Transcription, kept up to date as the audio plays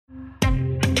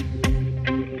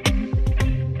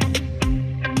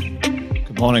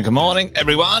Good morning,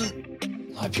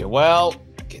 everyone. Hope you're well.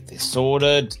 Get this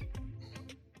sorted.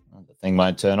 Oh, the thing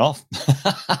won't turn off.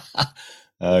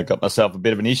 Got myself a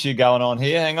bit of an issue going on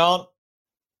here. Hang on.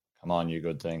 Come on, you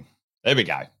good thing. There we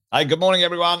go. Hey, good morning,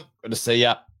 everyone. Good to see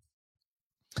you.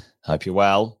 Hope you're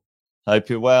well.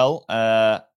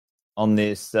 On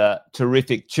this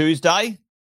terrific Tuesday.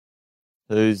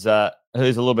 Who's a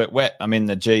little bit wet. I'm in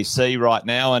the GC right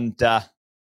now, and it's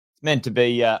meant to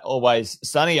be always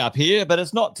sunny up here, but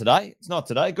it's not today.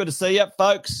 Good to see you,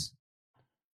 folks.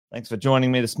 Thanks for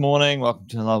joining me this morning. Welcome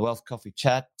to the Wealth Coffee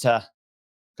Chat. Got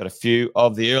a few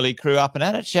of the early crew up and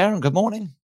at it. Sharon, good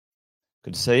morning.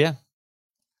 Good to see you.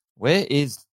 Where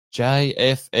is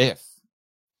JFF?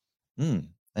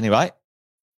 Anyway,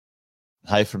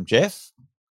 hey from Jeff.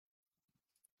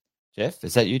 Jeff,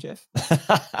 is that you, Jeff?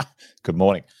 Good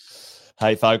morning.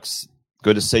 Hey, folks,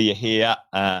 good to see you here.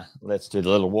 Let's do the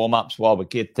little warm-ups while we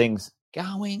get things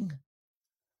going.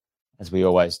 As we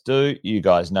always do, you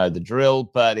guys know the drill,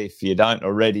 but if you don't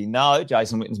already know,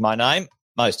 Jason Witten's my name.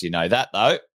 Most of you know that,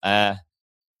 though.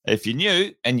 If you're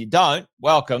new and you don't,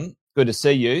 welcome. Good to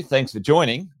see you. Thanks for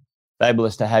joining.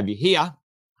 Fabulous to have you here.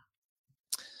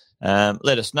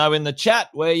 Let us know in the chat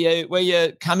where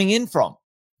you're coming in from.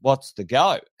 What's the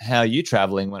go? How are you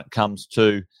traveling when it comes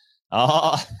to...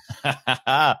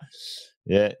 yeah,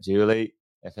 Julie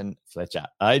effing Fletcher.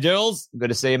 Hey, Jules. Good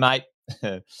to see you, mate.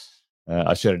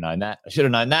 I should have known that.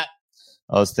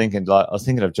 I was thinking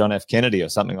of John F. Kennedy or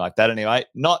something like that. Anyway,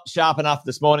 not sharp enough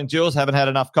this morning, Jules. Haven't had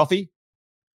enough coffee.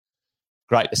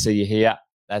 Great to see you here.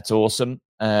 That's awesome.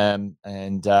 And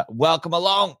welcome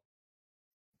along.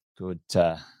 Good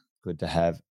to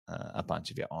have a bunch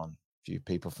of you on. A few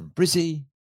people from Brizzy.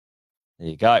 There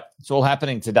you go. It's all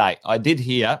happening today. I did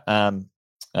hear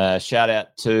shout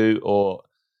out to or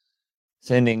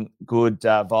sending good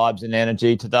vibes and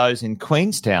energy to those in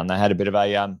Queenstown. They had a bit of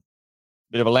a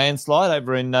landslide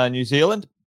over in New Zealand.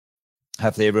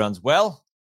 Hopefully everyone's well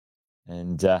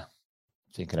and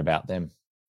thinking about them.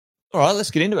 All right,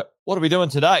 let's get into it. What are we doing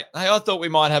today? Hey, I thought we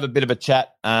might have a bit of a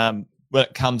chat when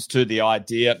it comes to the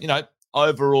idea,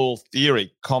 overall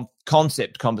theory,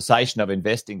 concept, conversation of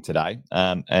investing today,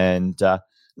 and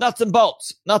nuts and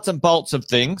bolts of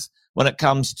things when it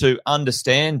comes to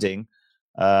understanding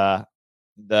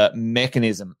the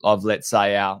mechanism of, let's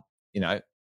say, our,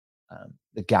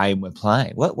 the game we're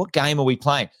playing. What game are we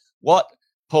playing? What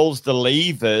pulls the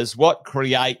levers? What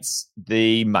creates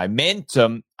the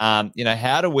momentum?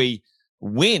 How do we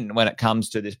win when it comes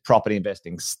to this property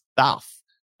investing stuff?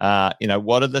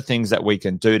 What are the things that we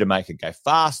can do to make it go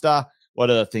faster? What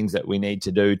are the things that we need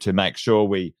to do to make sure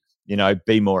we,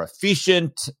 be more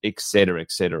efficient, et cetera,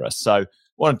 et cetera. So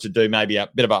wanted to do maybe a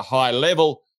bit of a high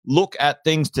level look at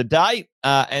things today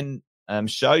and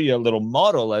show you a little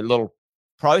model, a little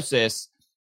process,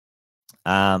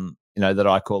 that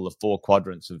I call the 4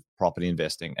 quadrants of property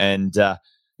investing. And,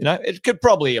 it could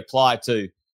probably apply to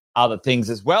other things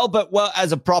as well. But,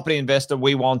 as a property investor,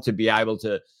 we want to be able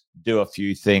to do a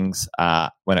few things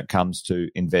when it comes to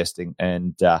investing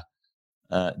and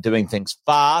doing things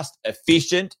fast,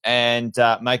 efficient, and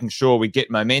making sure we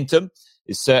get momentum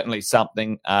is certainly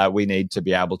something we need to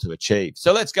be able to achieve.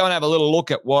 So let's go and have a little look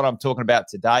at what I'm talking about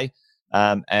today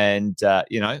and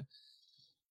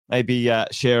maybe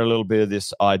share a little bit of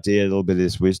this idea, a little bit of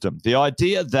this wisdom. The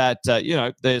idea that,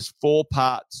 there's 4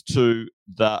 parts to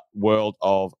the world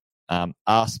of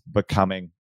us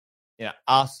becoming,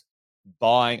 us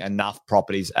buying enough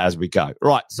properties as we go.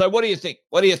 Right. So what do you think?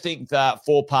 What do you think the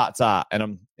 4 parts are?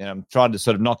 And I'm trying to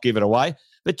sort of not give it away,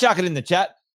 but chuck it in the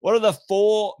chat. What are the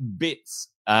 4 bits?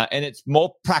 And it's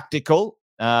more practical,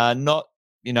 not,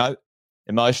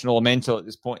 emotional or mental at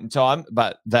this point in time,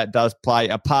 but that does play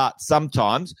a part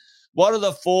sometimes. What are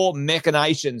the 4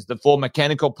 machinations, the 4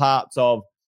 mechanical parts of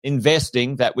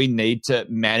investing that we need to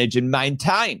manage and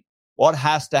maintain? What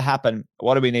has to happen?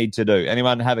 What do we need to do?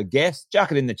 Anyone have a guess?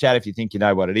 Chuck it in the chat if you think you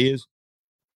know what it is,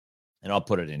 and I'll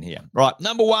put it in here. Right,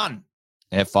 number 1,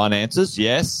 our finances.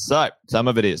 Yes, so some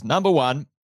of it is. Number 1,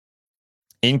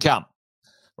 income.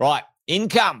 Right,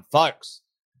 income, folks.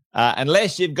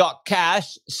 Unless you've got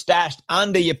cash stashed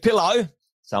under your pillow,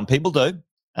 some people do.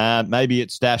 Maybe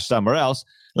it's stashed somewhere else.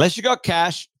 Unless you've got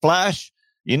cash, flash,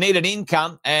 you need an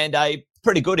income and a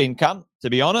pretty good income, to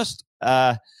be honest.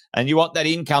 And you want that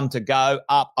income to go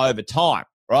up over time,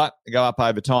 right? To go up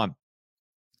over time.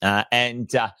 And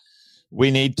we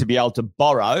need to be able to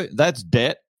borrow. That's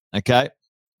debt, okay?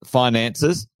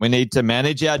 Finances. We need to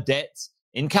manage our debts,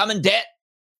 income and debt,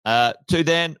 to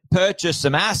then purchase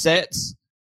some assets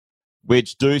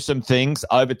which do some things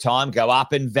over time, go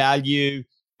up in value,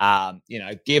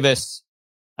 give us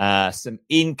some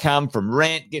income from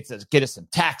rent, get us some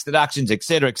tax deductions, et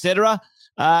cetera, et cetera.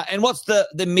 And what's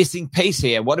the missing piece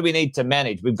here? What do we need to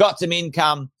manage? We've got some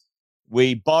income.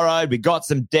 We borrowed. We got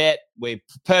some debt. We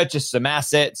purchased some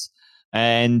assets.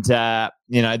 And,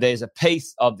 there's a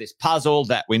piece of this puzzle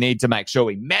that we need to make sure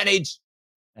we manage.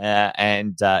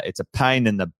 And it's a pain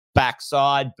in the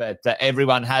backside, but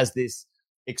everyone has this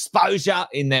exposure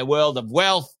in their world of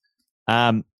wealth.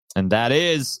 And that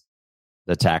is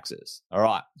the taxes. All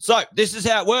right. So this is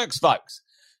how it works, folks.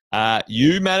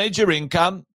 You manage your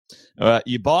income.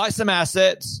 You buy some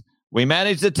assets. We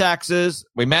manage the taxes.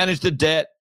 We manage the debt.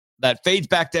 That feeds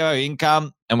back to our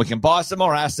income, and we can buy some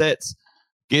more assets,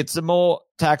 get some more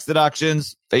tax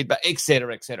deductions, feedback, et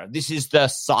cetera, et cetera. This is the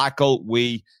cycle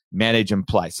we manage and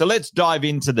play. So let's dive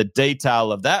into the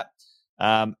detail of that.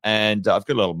 And I've got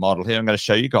a little model here I'm going to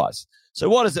show you guys. So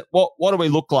what is it? What do we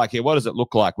look like here? What does it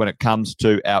look like when it comes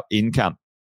to our income?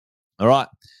 All right.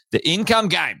 The income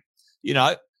game.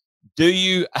 Do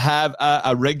you have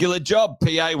a regular job?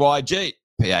 PAYG.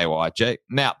 PAYG.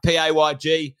 Now,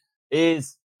 PAYG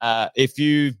is if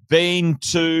you've been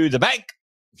to the bank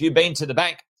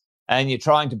and you're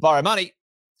trying to borrow money,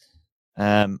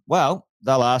 they'll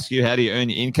ask you, how do you earn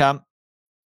your income?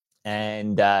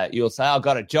 And you'll say, I've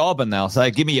got a job. And they'll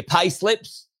say, give me your pay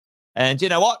slips. And you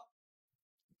know what?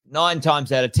 9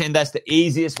 times out of 10, that's the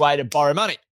easiest way to borrow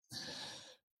money.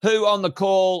 Who on the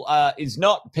call is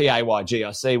not PAYG?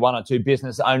 I see 1 or 2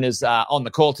 business owners on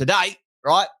the call today,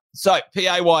 right? So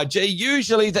PAYG,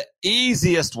 usually the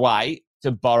easiest way to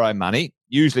borrow money,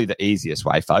 usually the easiest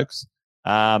way, folks.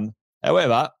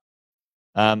 However,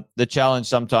 the challenge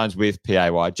sometimes with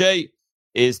PAYG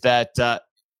is that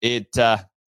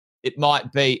it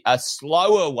might be a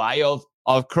slower way of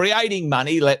creating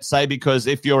money, let's say, because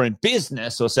if you're in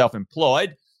business or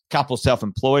self-employed, couple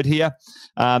self-employed here,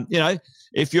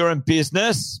 if you're in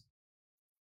business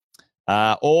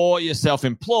or you're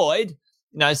self-employed,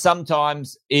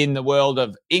 sometimes in the world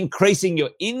of increasing your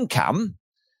income,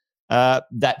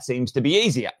 that seems to be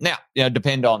easier. Now,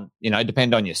 depend on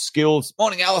your skills.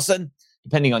 Morning, Alison.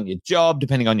 Depending on your job,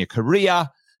 depending on your career,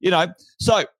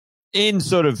 So in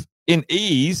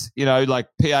ease, like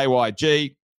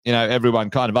PAYG, everyone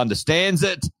kind of understands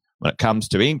it when it comes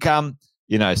to income.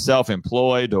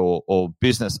 Self-employed or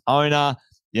business owner,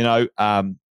 a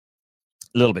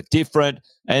little bit different.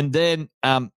 And then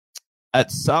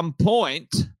at some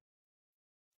point,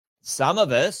 some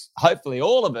of us, hopefully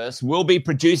all of us, will be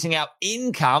producing our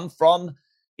income from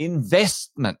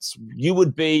investments. You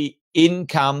would be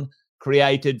income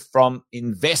created from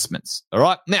investments. All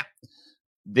right. Now,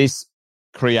 this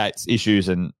creates issues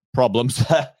and problems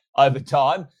over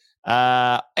time.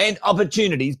 And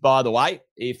opportunities, by the way,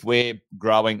 if we're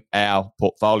growing our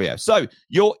portfolio. So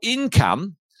your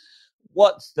income,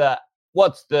 what's the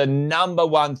number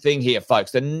one thing here,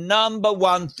 folks? The number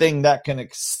one thing that can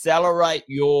accelerate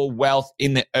your wealth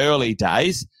in the early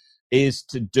days is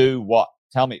to do what?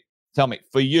 Tell me.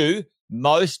 For you,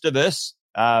 most of us,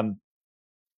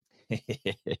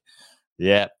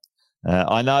 yeah.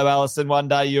 I know, Alison, one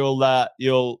day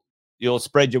you'll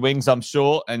spread your wings, I'm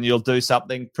sure, and you'll do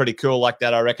something pretty cool like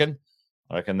that, I reckon.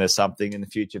 There's something in the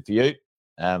future for you.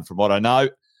 From what I know,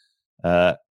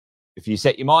 if you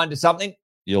set your mind to something,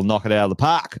 you'll knock it out of the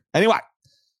park. Anyway,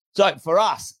 so for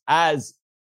us as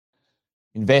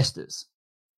investors,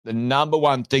 the number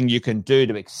one thing you can do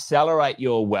to accelerate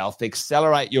your wealth,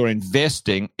 accelerate your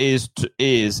investing is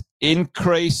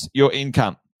increase your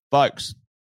income. Folks,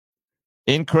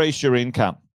 increase your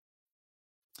income.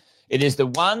 It is the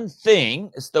one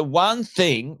thing, that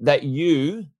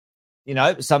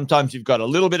sometimes you've got a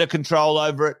little bit of control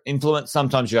over it, influence.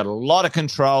 Sometimes you've got a lot of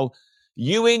control.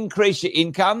 You increase your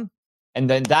income, and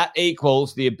then that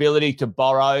equals the ability to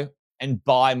borrow and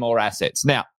buy more assets.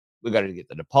 Now, we've got to get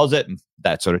the deposit and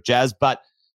that sort of jazz, but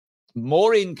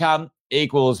more income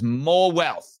equals more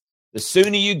wealth. The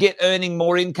sooner you get earning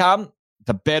more income,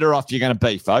 the better off you're going to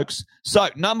be, folks. So,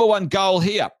 number one goal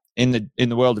here in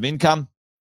the world of income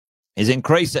is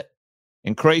increase it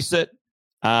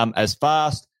as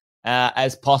fast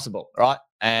as possible, right?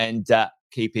 And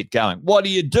keep it going. What do?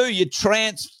 You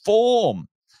transform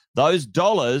those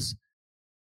dollars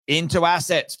into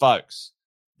assets, folks.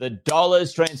 The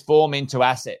dollars transform into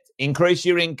assets. Increase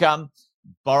your income,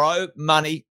 borrow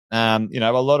money. A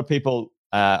lot of people,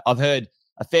 I've heard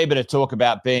a fair bit of talk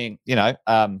about being,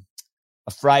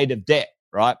 afraid of debt,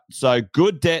 right? So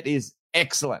good debt is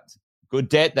excellent. Good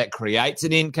debt that creates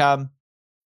an income,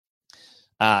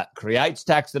 creates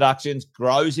tax deductions,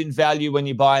 grows in value when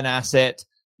you buy an asset,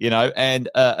 and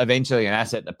eventually an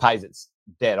asset that pays its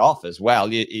debt off as well.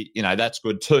 That's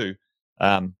good too.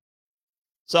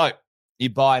 So you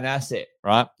buy an asset,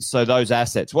 right? So those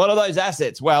assets, what are those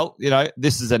assets? Well,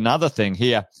 this is another thing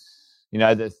here.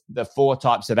 The four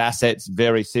types of assets,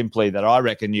 very simply, that I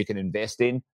reckon you can invest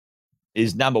in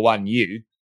is, number one, you.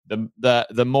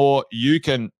 The more you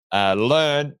can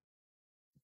learn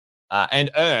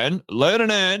and earn,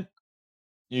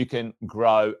 you can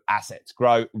grow assets,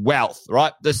 grow wealth,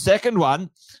 right? The second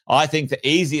one, I think the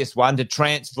easiest one to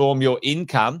transform your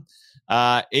income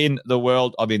in the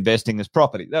world of investing is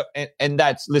property. And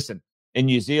that's, listen, in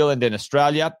New Zealand and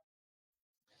Australia,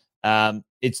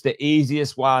 it's the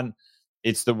easiest one.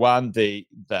 It's the one the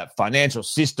financial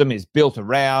system is built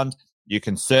around. You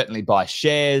can certainly buy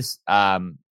shares.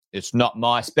 It's not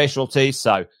my specialty.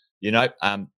 So,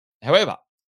 however,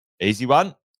 easy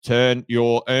one, turn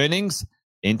your earnings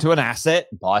into an asset,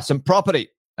 buy some property.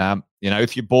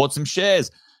 If you bought some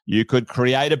shares, you could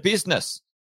create a business.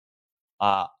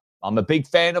 I'm a big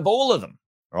fan of all of them,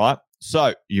 right?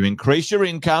 So you increase your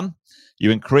income, you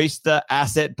increase the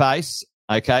asset base,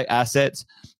 assets.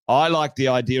 I like the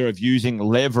idea of using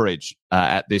leverage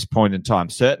at this point in time,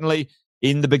 certainly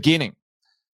in the beginning.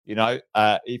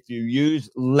 If you use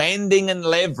lending and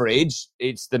leverage,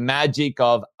 it's the magic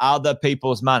of other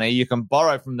people's money. You can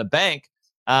borrow from the bank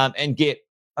and get,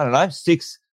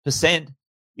 6%.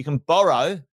 You can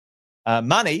borrow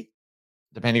money,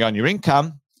 depending on your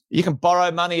income. You can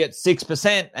borrow money at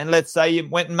 6%, and let's say you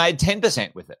went and made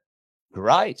 10% with it.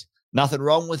 Great. Nothing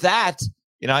wrong with that.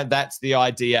 That's the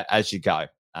idea as you go.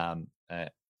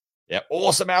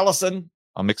 Awesome, Alison.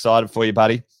 I'm excited for you,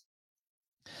 buddy.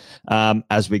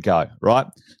 As we go, right?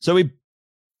 So we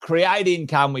create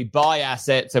income, we buy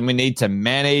assets, and we need to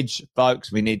manage,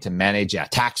 folks, we need to manage our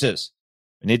taxes.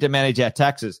 We need to manage our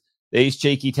taxes. These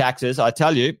cheeky taxes, I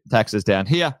tell you, taxes down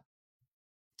here,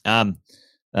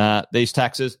 these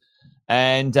taxes.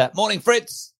 And morning,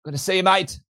 Fritz. Good to see you,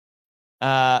 mate.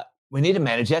 We need to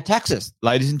manage our taxes,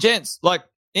 ladies and gents, like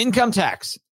income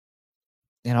tax.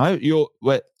 If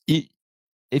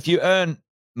you earn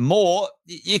more,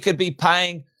 you could be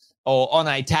paying, or on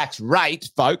a tax rate,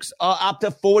 folks, up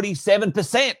to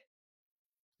 47%.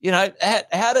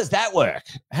 How does that work?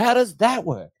 How does that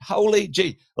work? Holy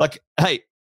gee. Hey,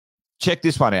 check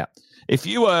this one out. If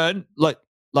you earn,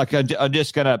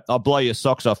 I'll blow your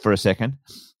socks off for a second.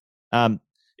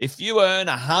 If you earn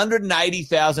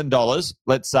 $180,000,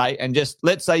 let's say, and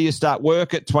let's say you start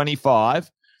work at 25,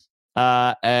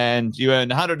 and you earn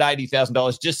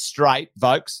 $180,000 just straight,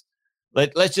 folks.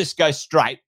 Let's just go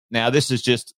straight. Now, this is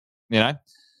just,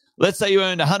 let's say you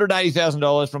earned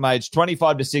 $180,000 from age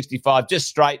 25 to 65, just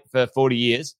straight for 40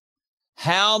 years.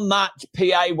 How much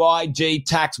PAYG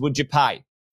tax would you pay?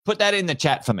 Put that in the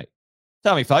chat for me.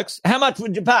 Tell me, folks, how much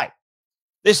would you pay?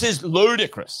 This is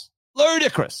ludicrous.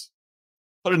 Ludicrous.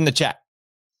 Put it in the chat.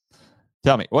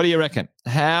 Tell me, what do you reckon?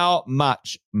 How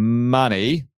much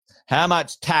money, how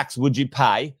much tax would you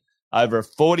pay over a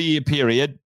 40-year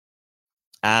period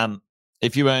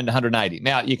if you earned 180?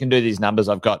 Now, you can do these numbers.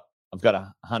 I've got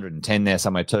 110 there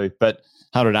somewhere too, but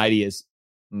 180 is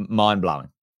mind-blowing.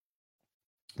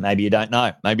 Maybe you don't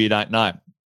know.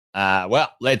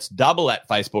 Well, let's double that,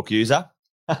 Facebook user.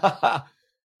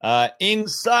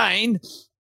 Insane.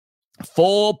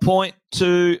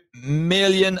 $4.2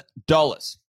 million.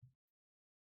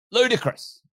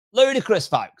 Ludicrous. Ludicrous,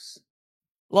 folks.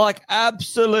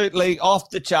 Absolutely off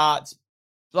the charts.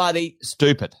 Bloody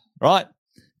stupid, right?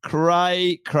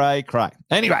 Cray.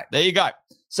 Anyway, there you go.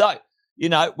 So,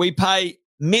 we pay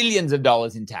millions of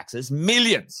dollars in taxes.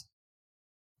 Millions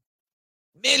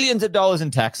of dollars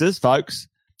in taxes, folks,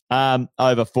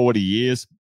 over 40 years.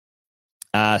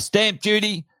 Stamp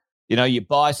duty. You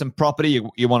buy some property,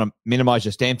 you want to minimize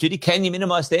your stamp duty. Can you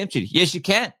minimize stamp duty? Yes, you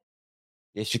can.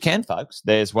 Yes, you can, folks.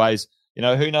 There's ways,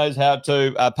 who knows how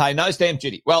to pay no stamp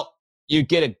duty? Well, you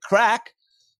get a crack.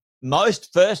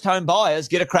 Most first home buyers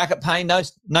get a crack at paying no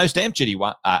stamp duty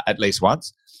at least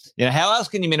once. How else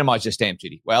can you minimize your stamp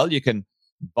duty? Well, you can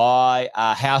buy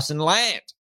a house and land.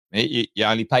 You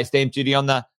only pay stamp duty on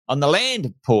the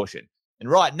land portion. And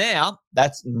right now,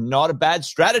 that's not a bad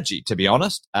strategy, to be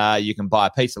honest. You can buy a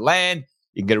piece of land.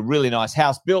 You can get a really nice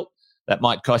house built. That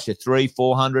might cost you $300,000,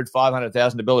 $400,000,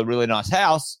 $500,000 to build a really nice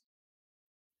house.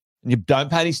 And you don't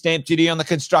pay any stamp duty on the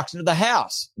construction of the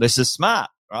house. This is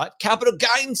smart, right? Capital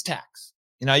gains tax.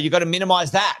 You got to minimize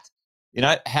that.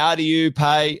 How do you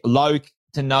pay low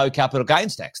to no capital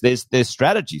gains tax? There's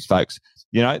strategies, folks.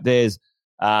 There's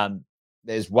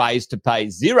ways to pay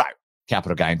zero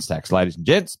capital gains tax, ladies and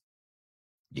gents.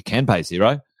 You can pay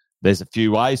zero. There's a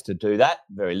few ways to do that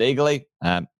very legally.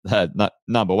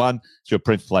 Number one, it's your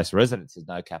principal place of residence. There's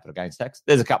no capital gains tax.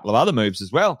 There's a couple of other moves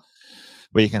as well.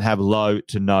 where you can have low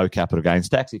to no capital gains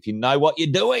tax if you know what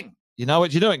you're doing. You know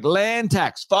what you're doing. Land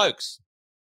tax, folks.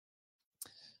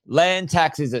 Land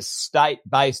tax is a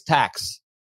state-based tax,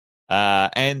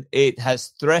 and it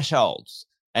has thresholds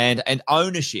and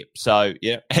ownership. So,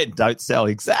 and don't sell.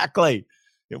 Exactly.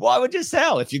 Why would you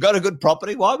sell? If you got a good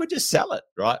property, why would you sell it,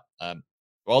 right?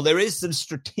 Well, there is some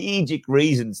strategic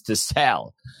reasons to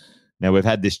sell. Now, we've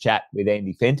had this chat with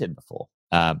Andy Fenton before.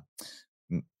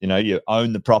 You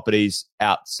own the properties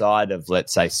outside of,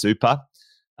 let's say, super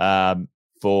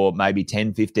for maybe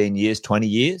 10, 15 years, 20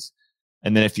 years.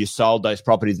 And then if you sold those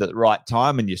properties at the right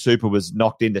time and your super was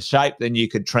knocked into shape, then you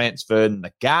could transfer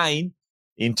the gain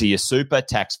into your super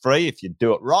tax-free if you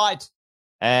do it right.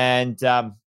 And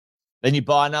then you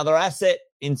buy another asset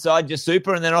inside your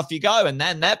super and then off you go. And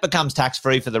then that becomes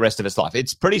tax-free for the rest of its life.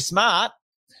 It's pretty smart.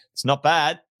 It's not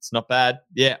bad. It's not bad.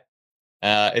 Yeah.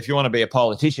 If you want to be a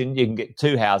politician, you can get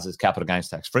 2 houses capital gains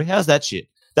tax-free. How's that shit?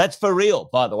 That's for real,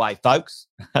 by the way, folks.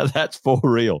 That's for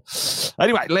real.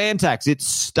 Anyway, land tax, it's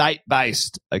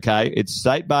state-based, okay? It's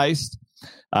state-based.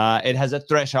 It has a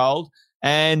threshold.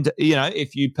 And,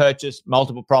 if you purchase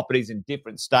multiple properties in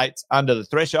different states under the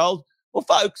threshold, well,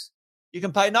 folks, you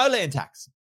can pay no land tax.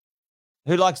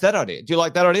 Who likes that idea? Do you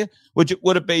like that idea? Would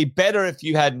it be better if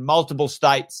you had multiple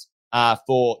states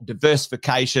for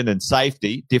diversification and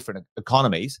safety, different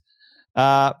economies,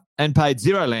 and paid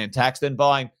 0 land tax than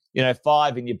buying,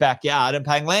 5 in your backyard and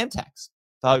paying land tax?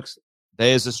 Folks,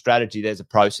 there's a strategy, there's a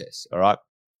process, all right,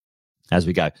 as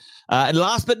we go. And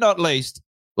last but not least,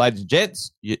 ladies and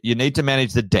gents, you need to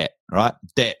manage the debt, right?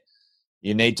 Debt.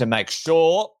 You need to make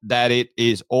sure that it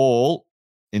is all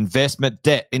investment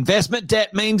debt. Investment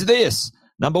debt means this.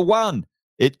 Number 1,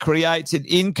 it creates an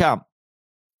income.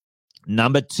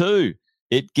 Number 2,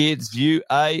 it gives you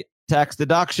a tax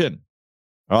deduction.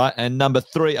 All right. And number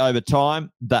 3, over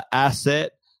time, the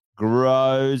asset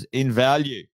grows in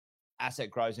value. Asset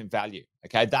grows in value.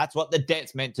 Okay. That's what the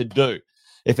debt's meant to do.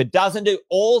 If it doesn't do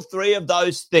all 3 of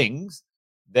those things,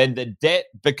 then the debt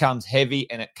becomes heavy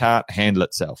and it can't handle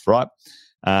itself. Right.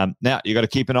 Now, you got to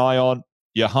keep an eye on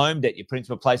your home debt, your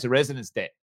principal place of residence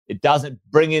debt. It doesn't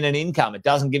bring in an income. It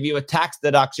doesn't give you a tax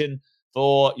deduction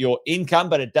for your income,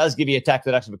 but it does give you a tax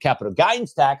deduction for capital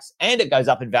gains tax, and it goes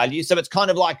up in value. So it's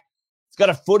kind of like it's got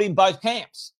a foot in both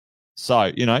camps.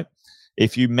 So,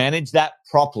 if you manage that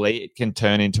properly, it can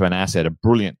turn into an asset, a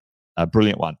brilliant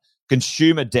one.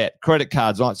 Consumer debt, credit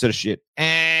cards, all that sort of shit.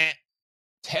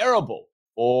 Terrible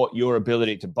for your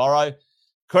ability to borrow.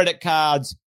 Credit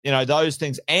cards, those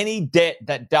things, any debt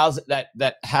that does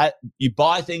you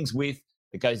buy things with,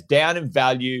 it goes down in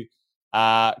value,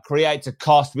 creates a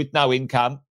cost with no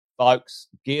income. Folks,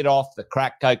 get off the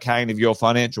crack cocaine of your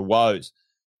financial woes.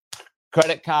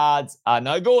 Credit cards are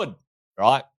no good,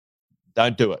 right?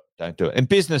 Don't do it. Don't do it. And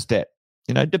business debt,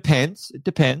 depends. It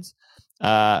depends.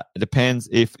 It depends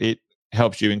if it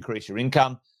helps you increase your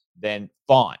income, then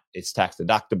fine. It's tax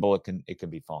deductible. It can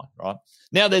be fine, right?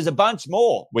 Now, there's a bunch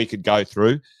more we could go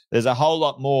through. There's a whole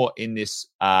lot more in this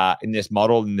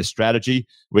model, in this strategy.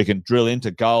 We can drill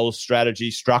into goals,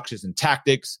 strategy, structures, and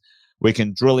tactics. We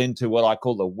can drill into what I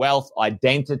call the wealth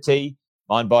identity,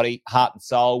 mind, body, heart, and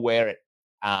soul, where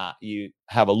you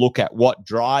have a look at what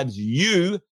drives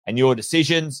you and your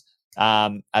decisions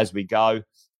as we go.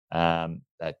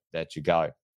 That you go.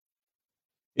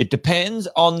 It depends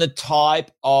on the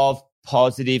type of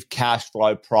positive cash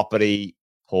flow property,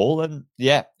 Paul. And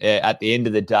at the end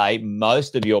of the day,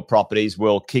 most of your properties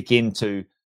will kick into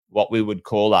what we would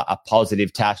call a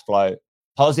positive cash flow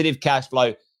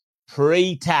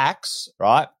pre-tax,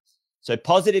 right? So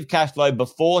positive cash flow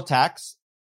before tax,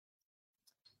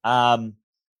 go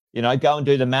and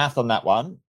do the math on that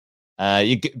one.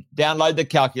 Download the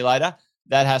calculator.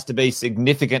 That has to be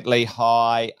significantly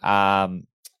high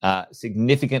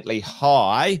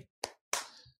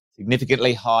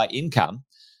income.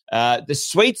 The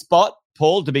sweet spot,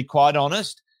 Paul, to be quite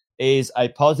honest, is a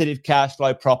positive cash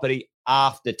flow property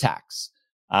after tax.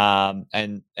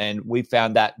 And we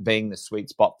found that being the sweet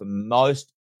spot for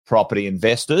most property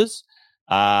investors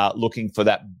looking for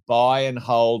that buy and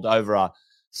hold over a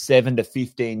 7 to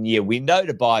 15 year window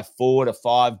to buy 4 to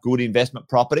 5 good investment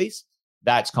properties.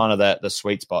 That's kind of the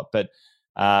sweet spot. But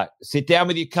sit down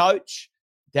with your coach,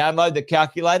 download the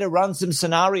calculator, run some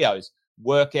scenarios,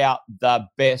 work out the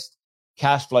best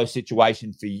cash flow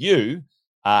situation for you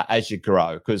as you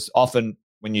grow. Because often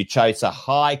when you chase a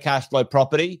high cash flow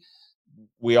property,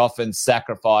 we often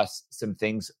sacrifice some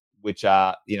things which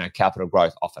are, capital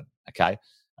growth often, okay,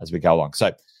 as we go along.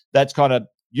 So that's kind of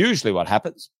usually what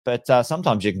happens. But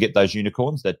sometimes you can get those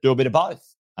unicorns that do a bit of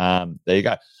both. There you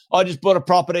go. I just bought a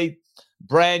property.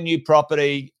 brand new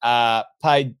property,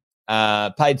 paid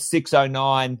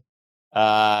 $609.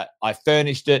 I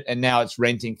furnished it, and now it's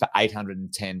renting for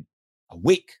 $810 a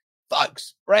week,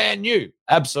 folks. Brand new,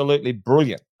 absolutely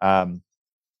brilliant.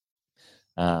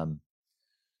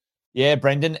 Yeah,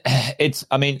 Brendan,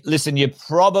 listen, you're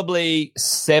probably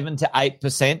 7 to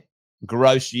 8%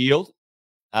 gross yield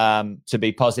to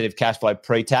be positive cash flow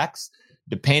pre-tax,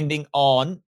 depending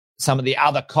on some of the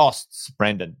other costs,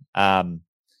 Brendan. And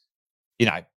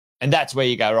that's where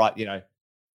you go, right,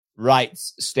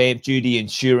 rates, stamp duty,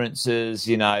 insurances,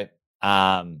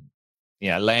 land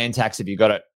tax if you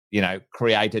got it,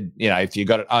 created, if you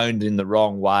got it owned in the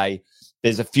wrong way.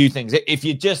 There's a few things. If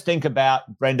you just think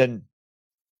about, Brendan,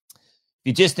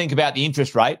 the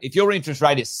interest rate, if your interest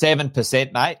rate is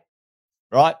 7%, mate,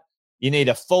 right, you need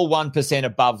a full 1%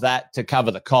 above that to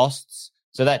cover the costs.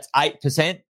 So that's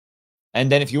 8%.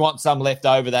 And then if you want some left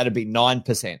over, that'd be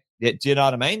 9%. Do you know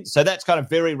what I mean? So that's kind of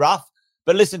very rough.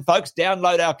 But listen, folks,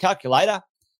 download our calculator.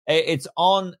 It's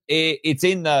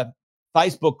in the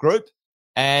Facebook group,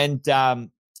 and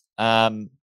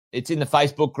it's in the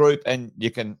Facebook group, and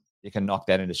you can knock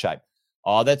that into shape.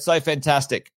 Oh, that's so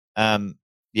fantastic.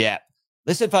 Yeah.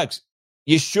 Listen, folks,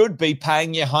 you should be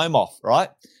paying your home off, right?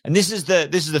 And this is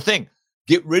the thing.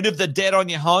 Get rid of the debt on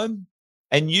your home,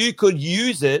 and you could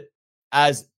use it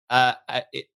as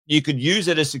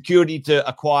security to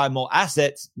acquire more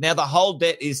assets. Now the whole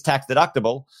debt is tax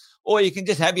deductible, or you can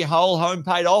just have your whole home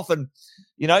paid off and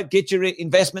get your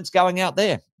investments going out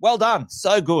there. Well done,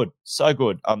 so good, so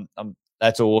good.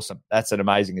 That's awesome. That's an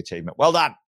amazing achievement. Well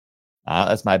done.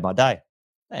 That's made my day.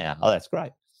 Yeah, that's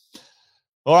great.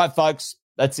 All right, folks,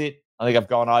 that's it. I think I've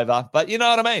gone over, but you know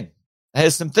what I mean.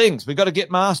 There's some things we've got to get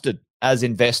mastered as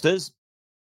investors,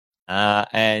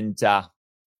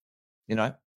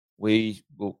 we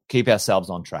will keep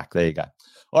ourselves on track. There you go.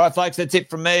 All right, folks, that's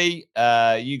it from me.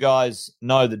 You guys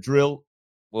know the drill.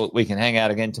 We can hang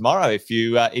out again tomorrow if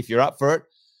you're up for it.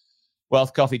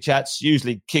 Wealth Coffee Chats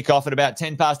usually kick off at about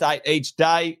 10 past 8 each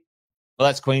day. Well,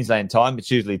 that's Queensland time.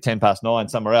 It's usually 10 past 9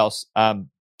 somewhere else. Yeah,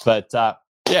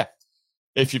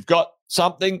 if you've got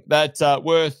something that's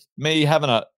worth me having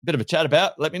a bit of a chat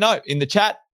about, let me know in the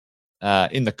chat,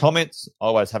 in the comments. I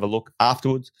always have a look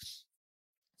afterwards.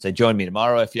 So join me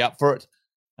tomorrow if you're up for it.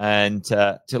 And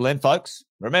till then, folks,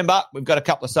 remember, we've got a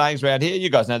couple of sayings around here. You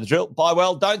guys know the drill. Buy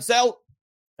well, don't sell,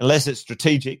 unless it's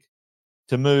strategic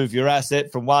to move your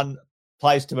asset from one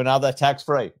place to another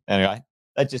tax-free. Anyway,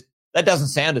 that doesn't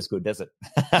sound as good, does it?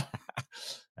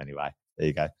 Anyway, there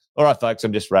you go. All right, folks,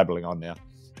 I'm just rambling on now.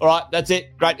 All right, that's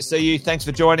it. Great to see you. Thanks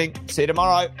for joining. See you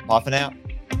tomorrow. Bye for now.